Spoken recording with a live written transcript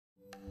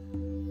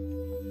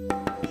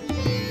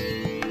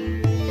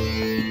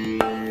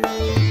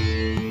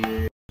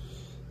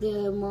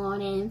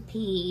morning,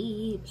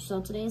 peeps.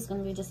 So today is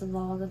gonna be just a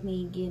vlog of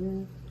me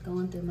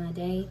going through my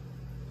day.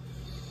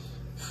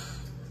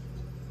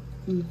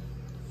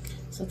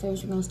 So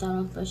first we're gonna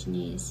start off brushing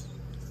these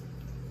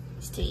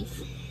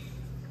teeth.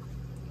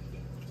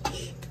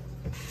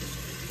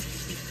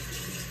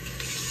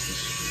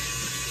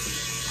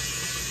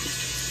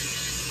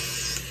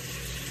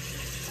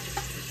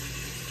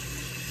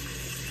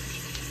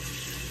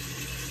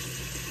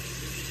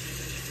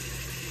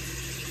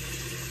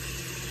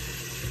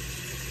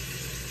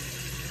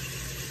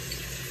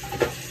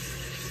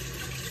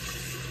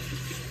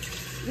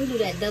 We do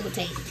that double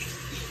take.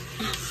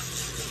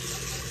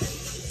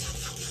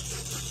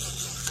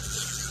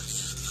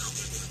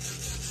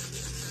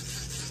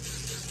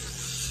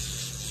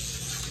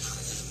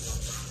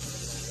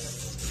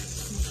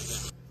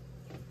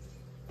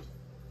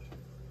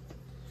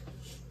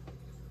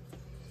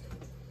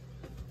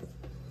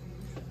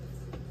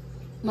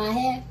 My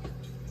hair,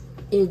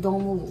 it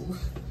don't move.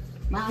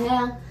 My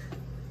hair,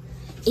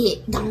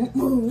 it don't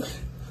move.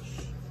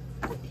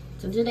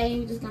 So today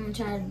we're just gonna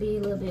try to be a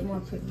little bit more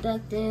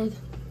productive.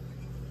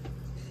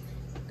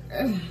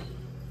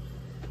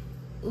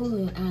 Ooh,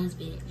 your eyes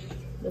big.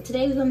 But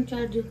today we're gonna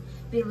try to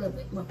be a little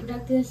bit more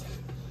productive.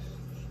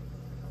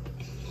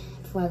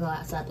 Before I go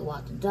outside to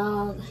walk the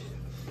dog,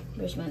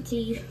 brush my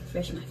teeth,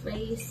 freshen my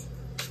face,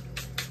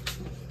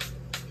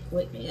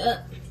 wake me up.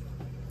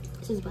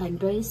 This is by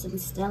Grace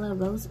and Stella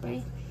Rose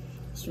Spray.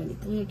 It's really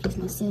good, keeps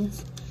my skin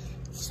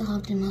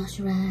soft and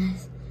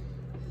moisturized.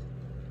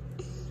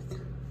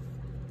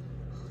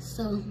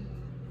 So,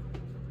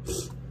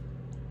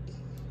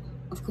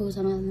 of course,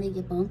 I'm gonna make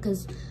it on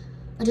because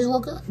I just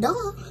woke up.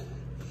 Dog.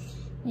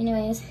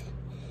 Anyways,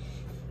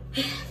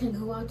 I'm gonna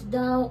go walk the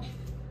dog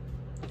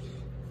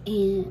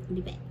and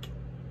be back.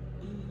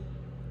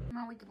 Come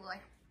on, wicked boy.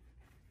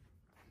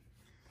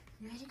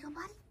 You ready to go,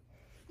 buddy?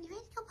 You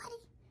ready to go, buddy?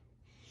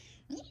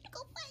 You ready to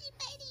go, buddy,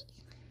 buddy?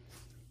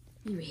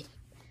 You ready?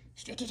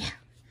 Stretch it out.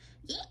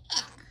 Yeah.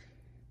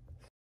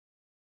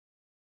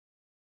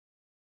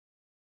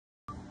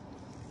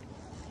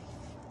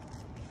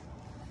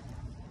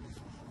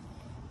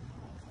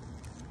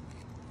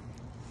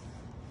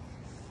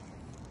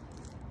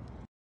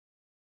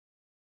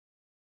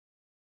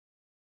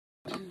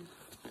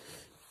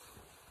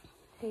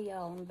 Hey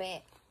y'all, I'm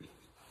back.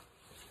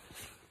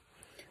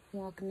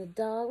 Walking the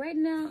dog. Right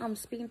now, I'm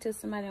speaking to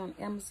somebody on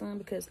Amazon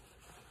because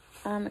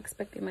I'm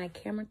expecting my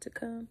camera to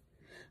come.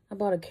 I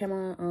bought a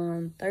camera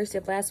on Thursday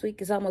of last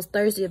week. It's almost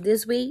Thursday of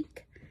this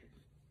week.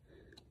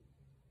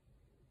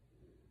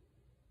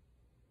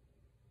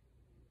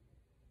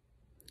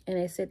 And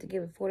they said to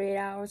give it 48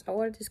 hours. I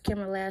ordered this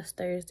camera last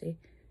Thursday.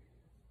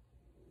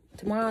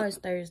 Tomorrow is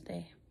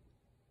Thursday.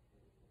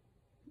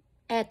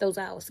 Add those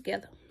hours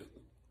together.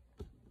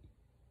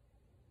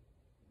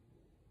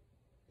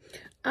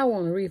 I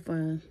want a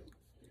refund.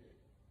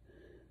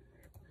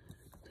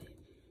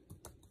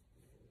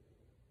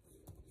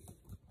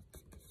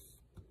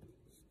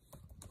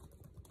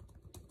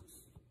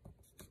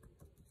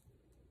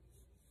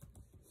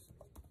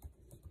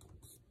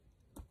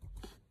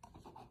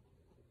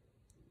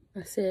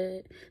 I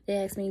said, they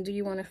asked me, do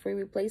you want a free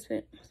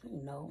replacement? I said,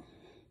 no.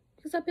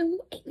 Because I've been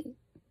waiting.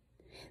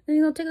 Then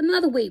you're going to take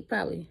another week,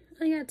 probably.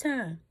 I ain't got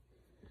time.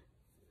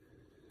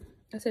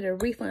 I said a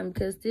refund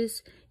because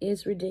this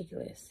is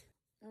ridiculous.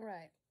 All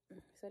right. So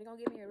they're going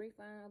to give me a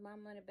refund of my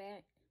money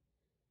back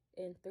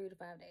in 3 to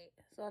 5 days.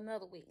 So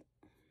another week.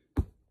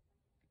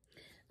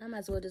 I might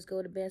as well just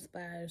go to Best Buy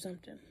or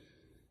something.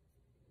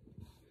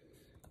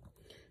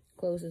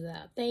 Close this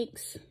out.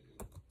 Thanks.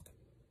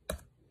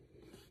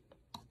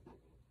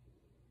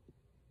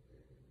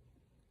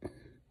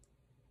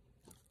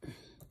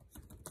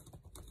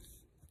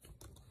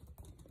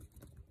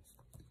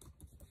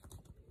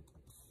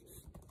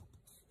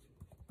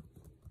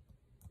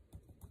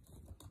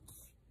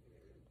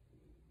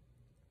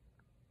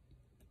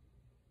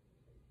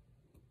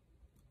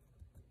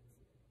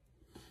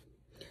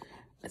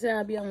 I said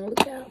I'll be on the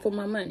lookout for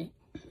my money.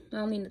 I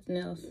don't need nothing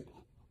else.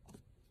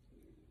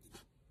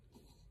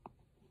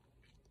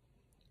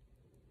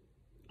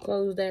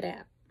 Close that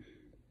out.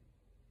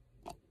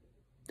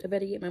 I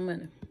better get my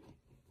money.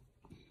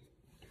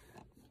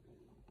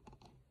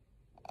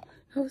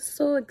 I was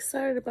so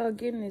excited about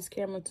getting this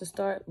camera to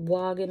start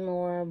vlogging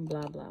more,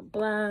 blah, blah,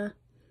 blah.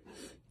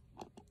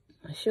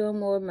 I show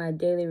more of my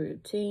daily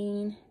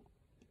routine.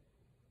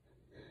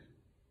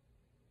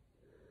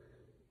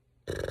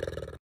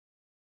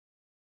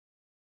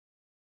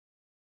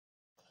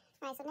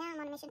 Alright, so now I'm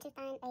on a mission to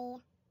find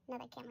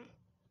another camera.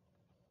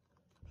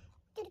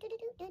 I'm gonna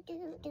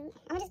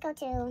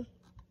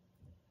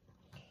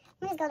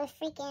just go to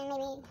freaking,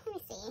 maybe, let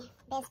me see,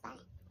 Best Buy.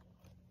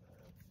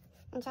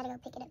 And try to go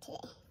pick it up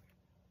today.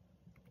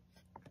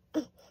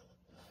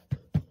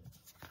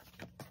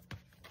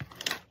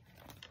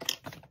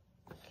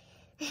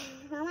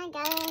 Oh my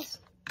gosh.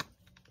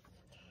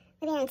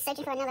 We've been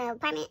searching for another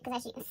apartment because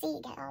as you can see,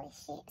 got all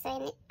this shit. So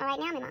right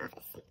now I'm in my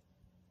office.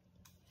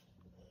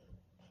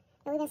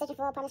 But we've been searching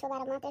for apartments for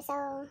about a month or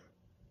so.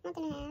 month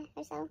and a half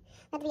or so. I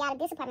have to be out of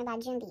this apartment by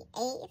June the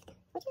 8th,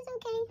 which is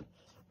okay.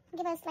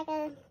 Give us like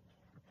a,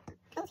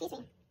 oh, excuse me,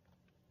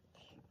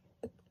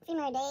 few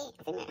more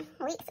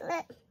weeks.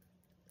 Look,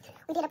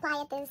 we did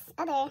apply at this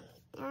other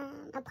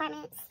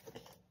apartments,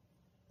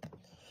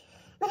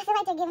 but I feel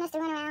like they're giving us the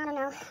runaround. I don't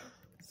know.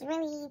 It's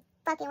really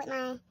fucking with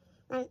my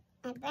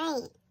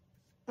brain,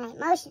 my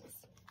emotions.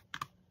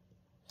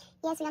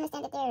 Yes, we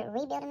understand that they're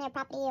rebuilding their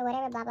property or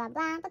whatever, blah, blah,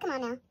 blah. But come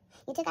on now.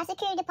 You took our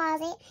security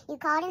deposit. You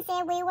called and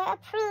said we were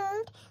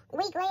approved. A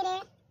week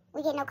later,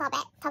 we get no call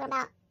back talking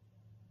about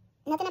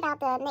nothing about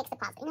the next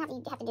deposit. You know how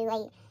you have to do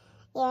like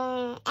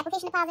your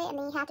application deposit, and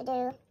then you have to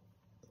do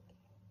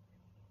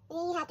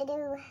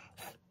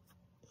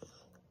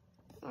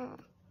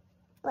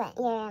what?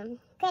 Your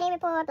credit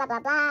report, blah, blah,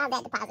 blah,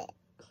 that deposit.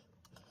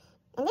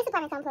 In this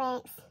apartment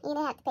complex, you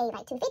either have to pay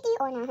like $250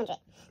 or $900.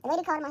 The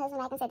lady called my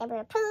husband back and said that we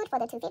were approved for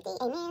the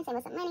 $250. Amen. Send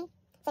us some money.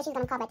 Said she's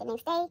going to call back the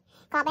next day.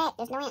 Call back.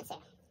 There's no answer.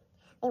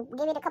 We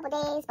give it a couple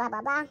days. Blah,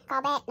 blah, blah.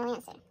 Call back. No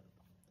answer.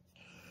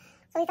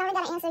 So we finally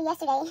got an answer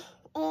yesterday.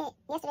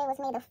 Yesterday was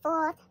May the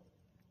 4th.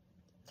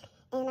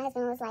 And my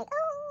husband was like,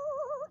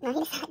 oh. No,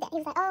 he didn't say that. He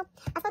was like, oh,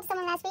 I spoke to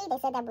someone last week. They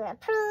said that we were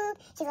approved.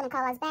 She's going to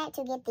call us back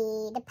to get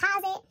the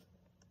deposit.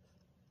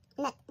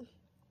 Nothing.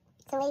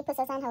 So the lady puts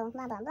us on hold.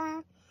 Blah, blah,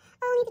 blah.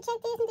 Oh, need to check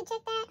this, need to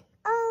check that.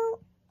 Oh,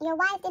 your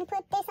wife didn't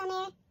put this on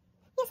there.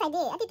 Yes, I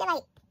did. I did that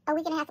like a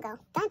week and a half ago.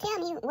 Don't tell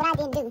me what I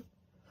didn't do.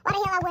 Why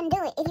the hell I wouldn't do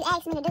it if you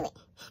asked me to do it?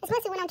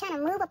 Especially when I'm trying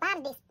to move up out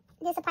of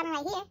this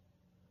apartment right here.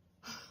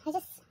 It's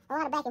just a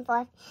lot of back and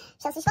forth.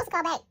 So she's supposed to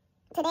call back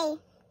today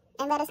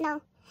and let us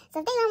know. So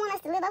if they don't want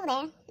us to live over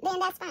there, then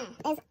that's fine.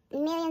 There's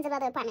millions of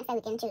other apartments that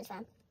we can choose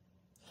from.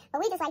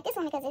 But we just like this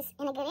one because it's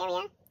in a good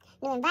area,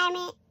 new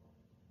environment,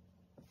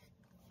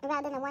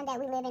 rather than the one that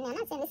we live in now. I'm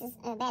not saying this is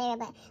a bad area,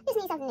 but we just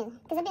need something new.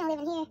 Because I've been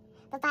living here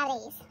for 5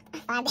 days.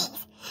 5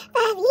 days.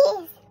 5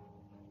 years.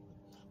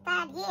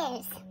 5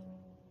 years.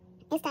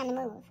 It's time to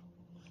move.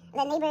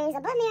 The neighbors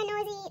above me are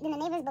noisy. Then the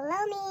neighbors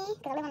below me,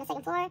 because I live on the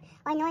second floor,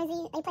 are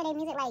noisy. They play their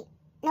music like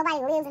nobody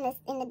lives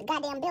in the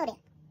goddamn building.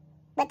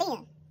 But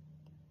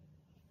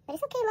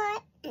it's okay,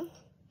 Lord.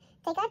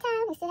 Take our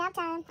time. We still have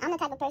time. I'm the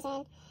type of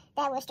person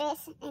that will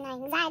stress and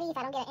anxiety if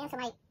I don't get an answer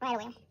like right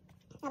away.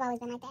 I've always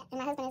been like that. And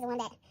my husband is the one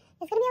that,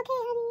 it's going to be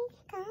okay, honey.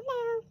 Calm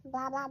down.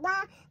 Blah, blah,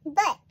 blah.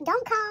 But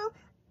don't call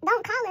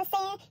us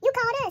saying, you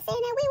called us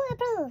saying that we were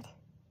approved.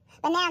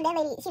 But now that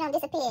lady, she done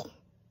disappeared.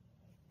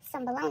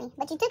 Some baloney.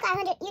 But you took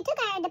our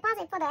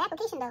deposit for the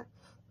application, though.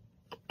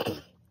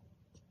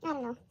 I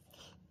don't know.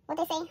 What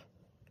they say?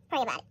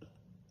 Pray about it.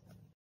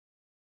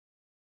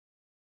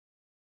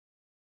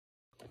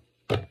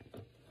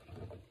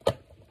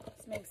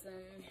 Let's make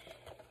some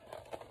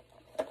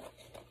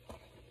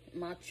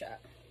matcha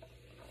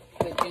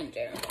with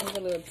ginger. These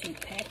are little 2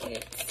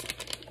 packets.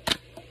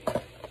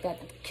 Got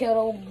the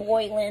kettle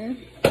boiling.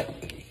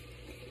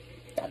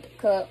 Got the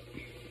cup.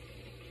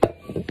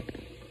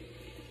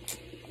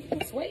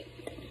 Let's wait.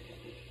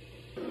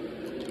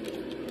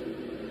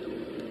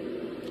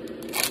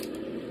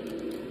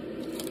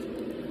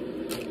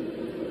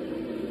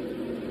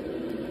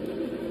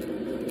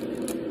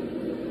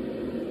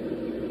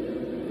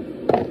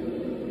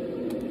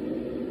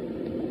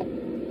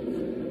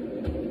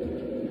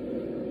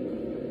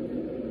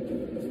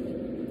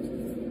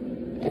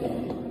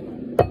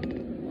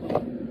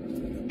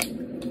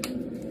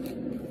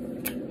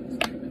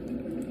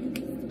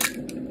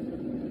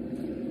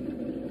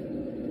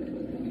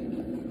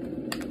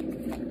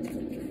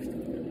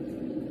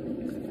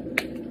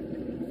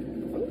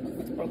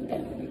 Broke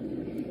down.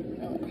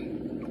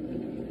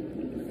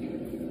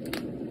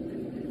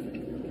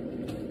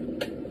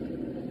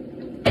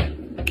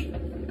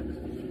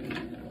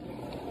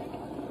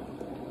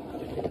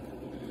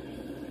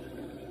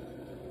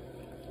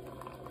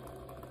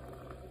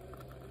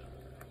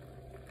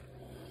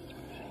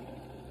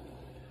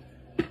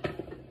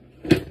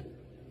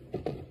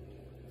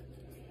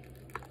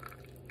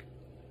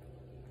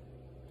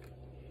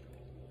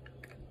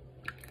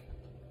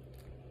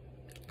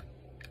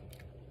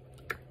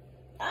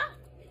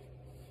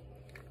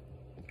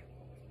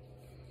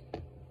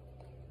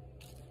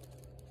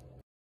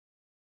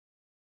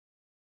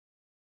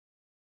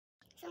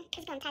 So I'm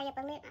just going to tidy up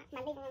a little my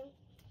living room.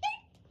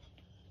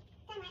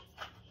 Damn it.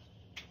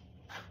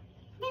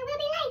 There will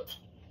be light.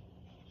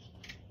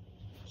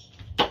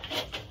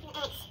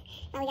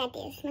 Oh, we got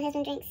this. My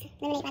husband drinks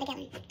lemonade by the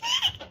gallon.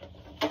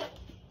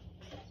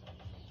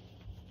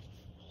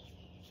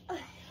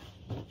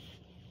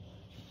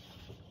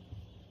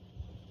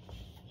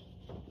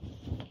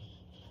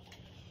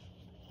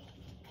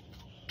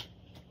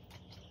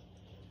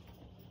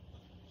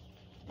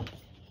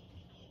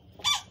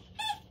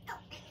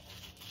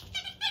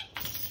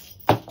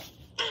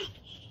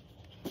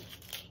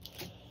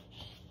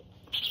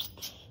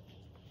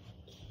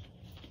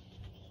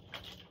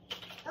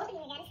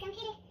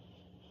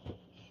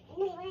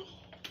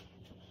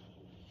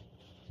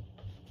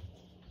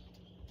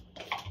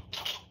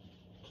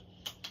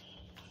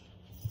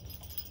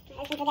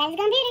 I forgot his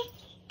computer.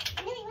 I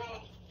knew he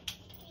would.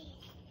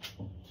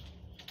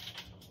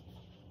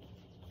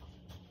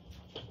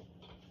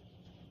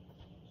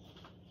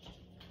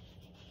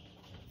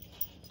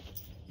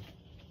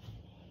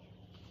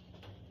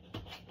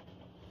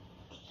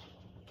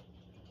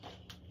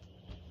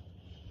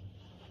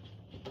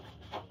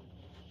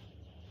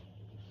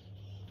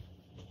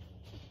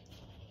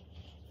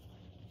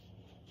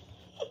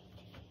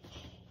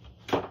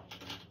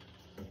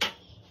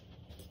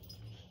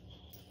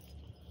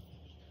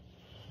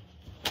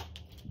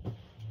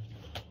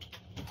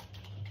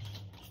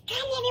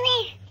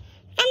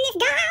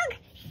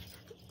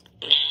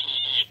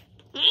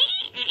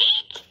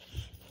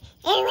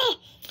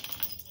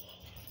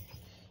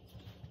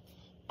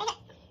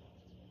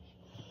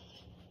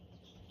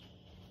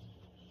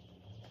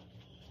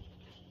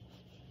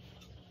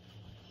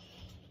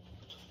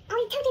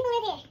 two people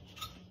live here.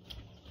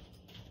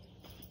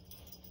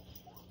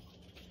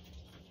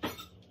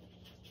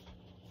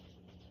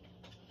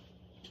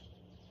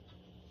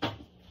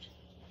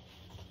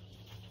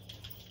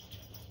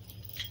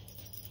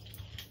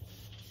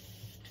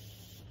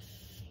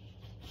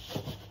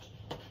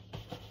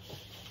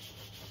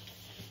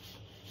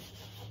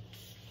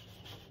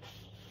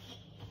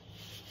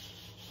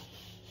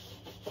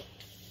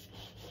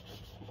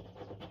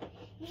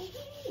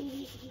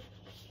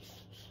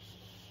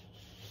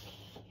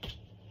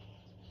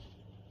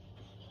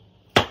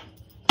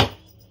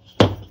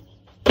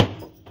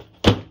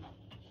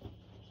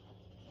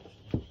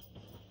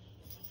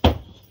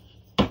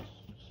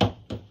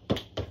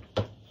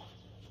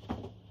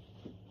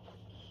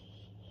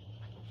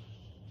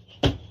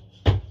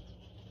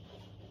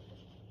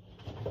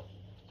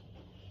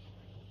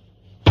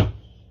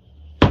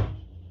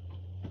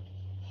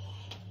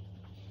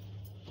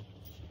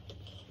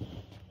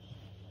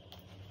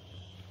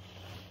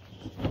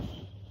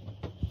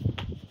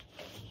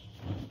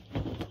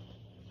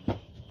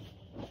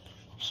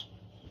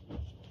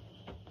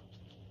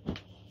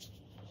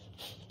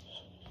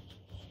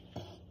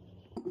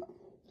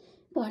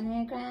 Partner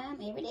in crime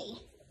every day.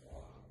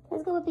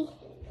 Let's go, Whoopi.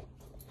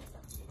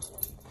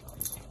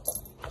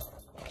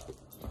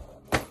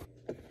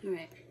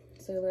 Alright,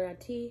 so we're our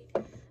tea,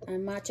 our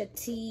matcha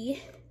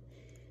tea,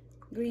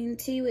 green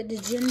tea with the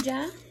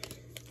ginger.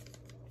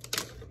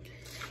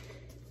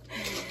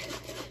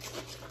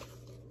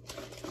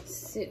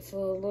 Sit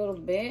for a little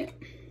bit.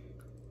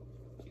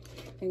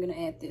 I'm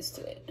gonna add this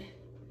to it.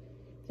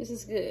 This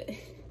is good.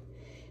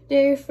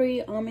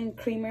 Dairy-free almond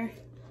creamer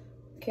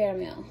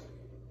caramel.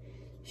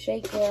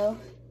 Shake well.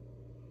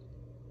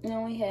 It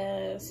only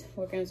has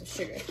 4 grams of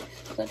sugar.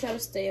 So I try to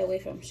stay away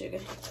from sugar.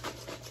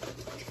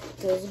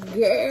 Cause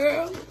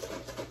girl,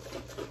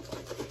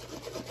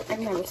 I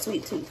can have a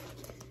sweet tooth.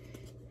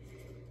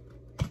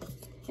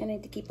 I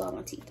need to keep all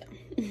my teeth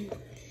down.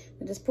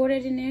 I just pour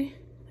that in there,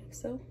 like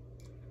so.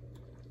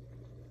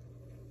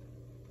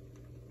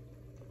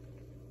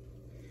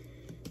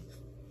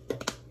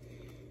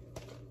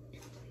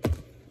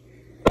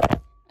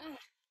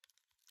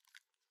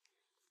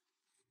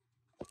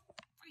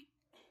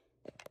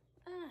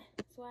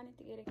 So I need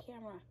to get a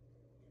camera.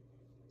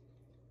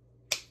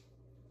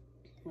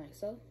 Like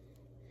so.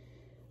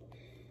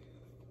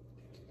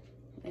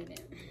 And then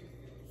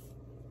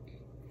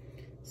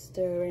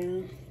stir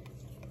around.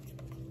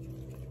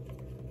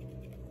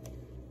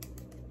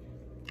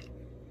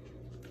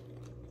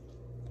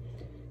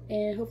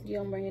 And hopefully you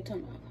don't burn your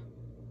tongue off.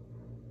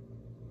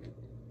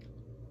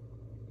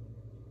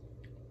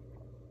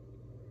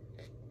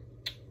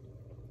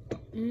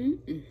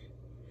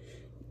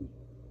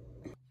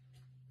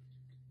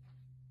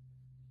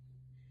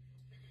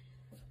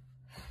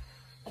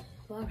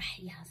 Alright,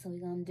 y'all, so we're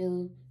gonna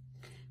do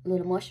a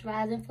little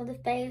moisturizing for the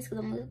face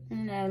because I'm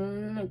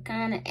looking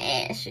kind of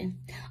ashy.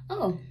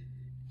 Oh,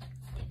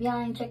 if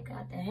y'all ain't checked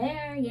out the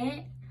hair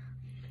yet,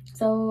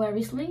 so I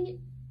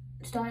recently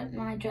started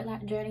my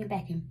dreadlock journey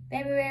back in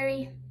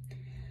February.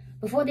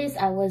 Before this,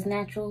 I was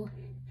natural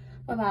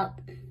for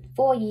about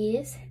 4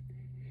 years.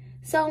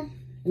 So,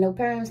 no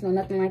perms, no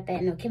nothing like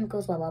that, no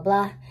chemicals, blah, blah,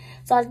 blah.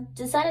 So I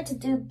decided to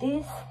do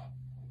this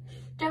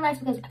dreadlocks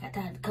because I got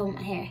tired of combing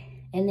my hair.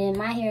 And then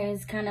my hair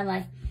is kind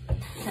of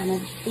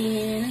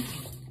thin,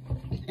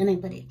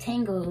 but it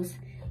tangles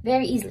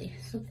very easily.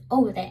 So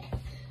over that.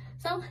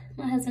 So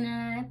my husband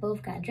and I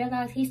both got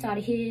dreadlocks. He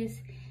started his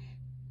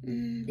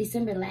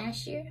December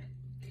last year,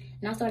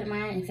 and I started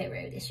mine in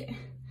February this year.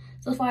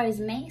 So far as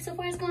May, so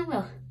far it's going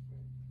well.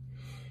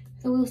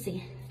 So we'll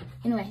see.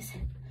 Anyways,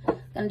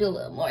 gonna do a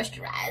little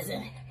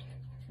moisturizing.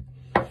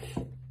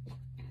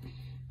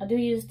 I do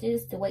use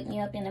this to wake me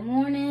up in the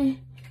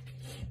morning.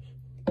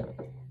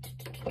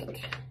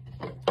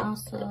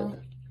 Also,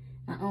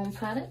 my own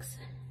products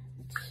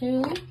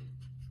too.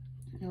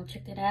 You'll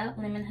check that out,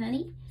 lemon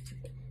honey.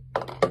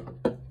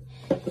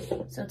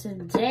 So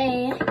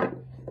today,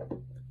 I'm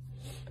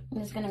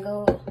just gonna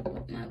go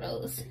with my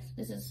rose.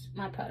 This is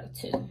my product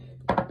too.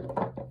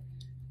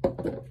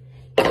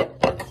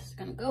 Just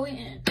gonna go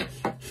in.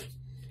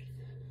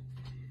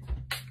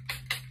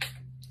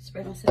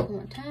 Spray myself one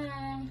more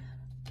time.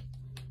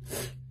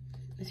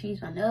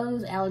 Excuse my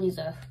nose. Allergies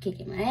are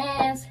kicking my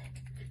ass.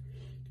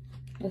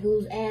 But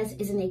whose ass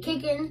isn't it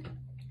kicking?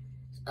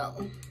 So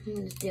I'm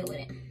gonna just deal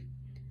with it.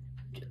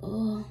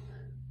 Oh,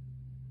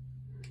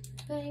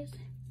 face.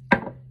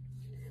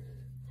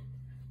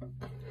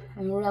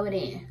 And rub it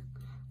in.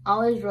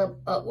 Always rub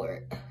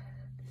upward.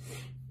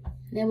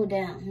 Never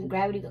down.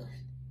 Gravity goes,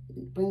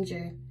 brings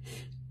your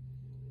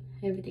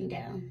everything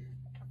down.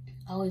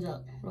 Always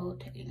up,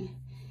 rotating.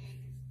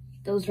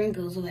 Those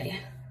wrinkles away.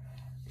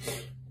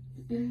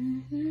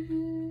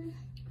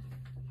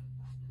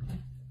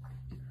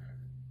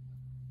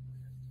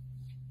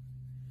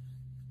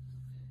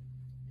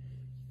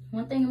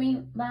 One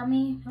thing about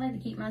me, I like to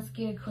keep my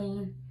skin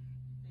clean.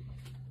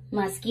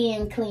 My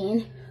skin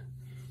clean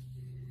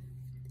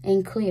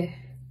and clear.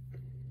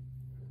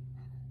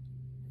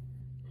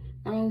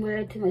 I don't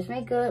wear too much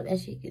makeup,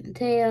 as you can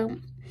tell.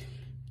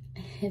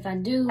 If I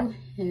do,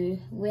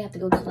 we have to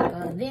go to like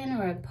an event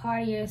or a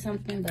party or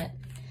something. But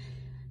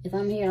if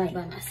I'm here like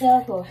by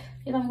myself, or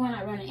if I'm going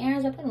out running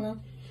errands, I put a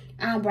little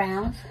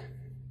eyebrows.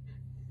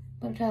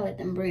 But try to let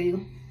them breathe.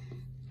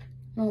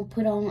 I don't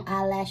put on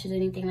eyelashes or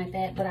anything like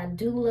that. But I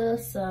do love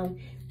some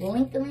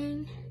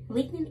lengthening, a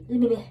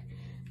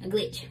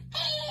glitch.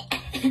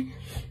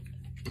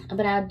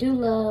 But I do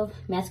love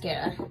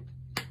mascara.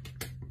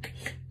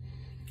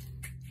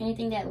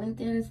 Anything that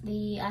lengthens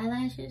the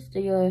eyelashes to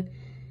your,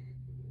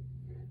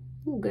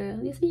 ooh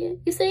girl, you see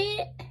it? You see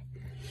it?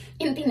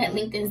 Anything that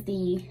lengthens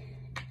the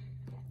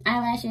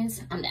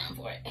eyelashes, I'm down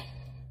for it.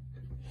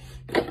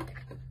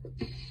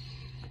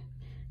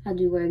 I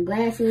do wear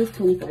glasses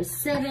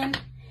 24/7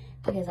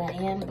 because I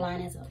am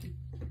blind as a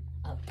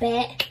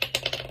bat.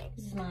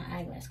 This is my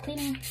eyeglass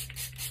cleaner.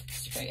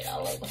 Spray it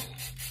all over.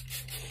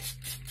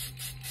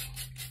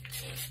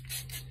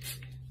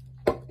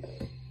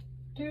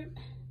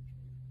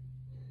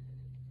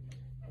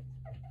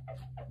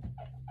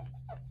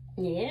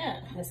 Yeah,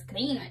 that's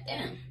clean right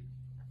there.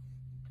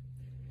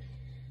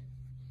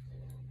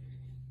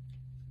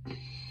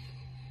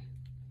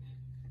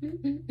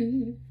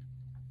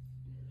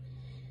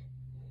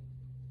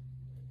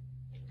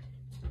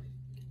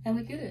 And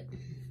we're good.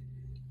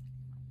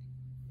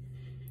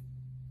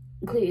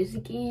 Clear your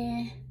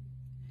skin.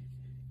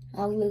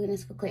 All we looking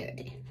is for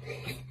clarity.